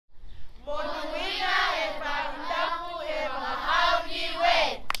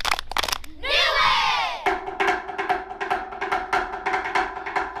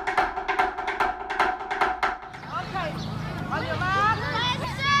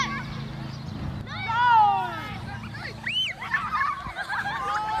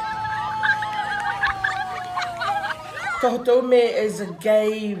Toho Toume is a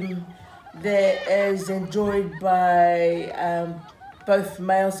game that is enjoyed by both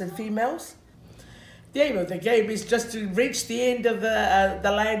males and females. The aim of the game is just to reach the end of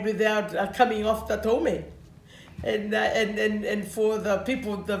the line without coming off the toume. And for the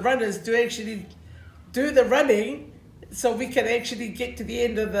people, the runners, to actually do the running so we can actually get to the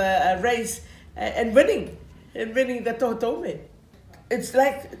end of the race and winning the Toho Toume. It's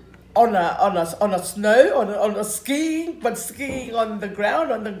like on a snow, on a skiing, but skiing on the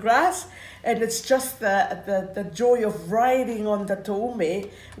ground, on the grass, and it's just the joy of riding on the toume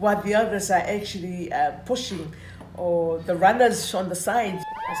while the others are actually pushing, or the runners on the sides.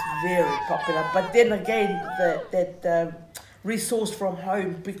 It's very popular. But then again, that resource from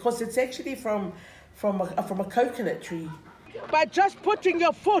home, because it's actually from a coconut tree. By just putting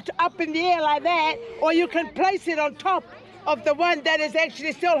your foot up in the air like that, or you can place it on top of the one that is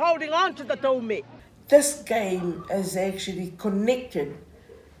actually still holding on to the toume. This game is actually connected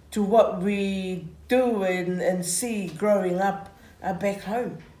to what we do and see growing up back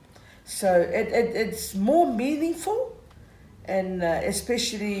home. So it's more meaningful, and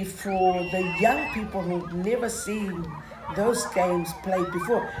especially for the young people who've never seen those games played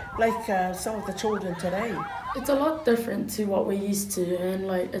before, like some of the children today. It's a lot different to what we're used to,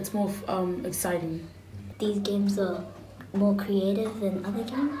 and it's more exciting. These games are more creative than other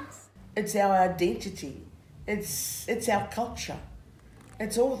games. It's our identity. It's our culture.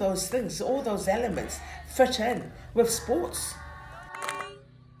 It's all those things, all those elements fit in with sports.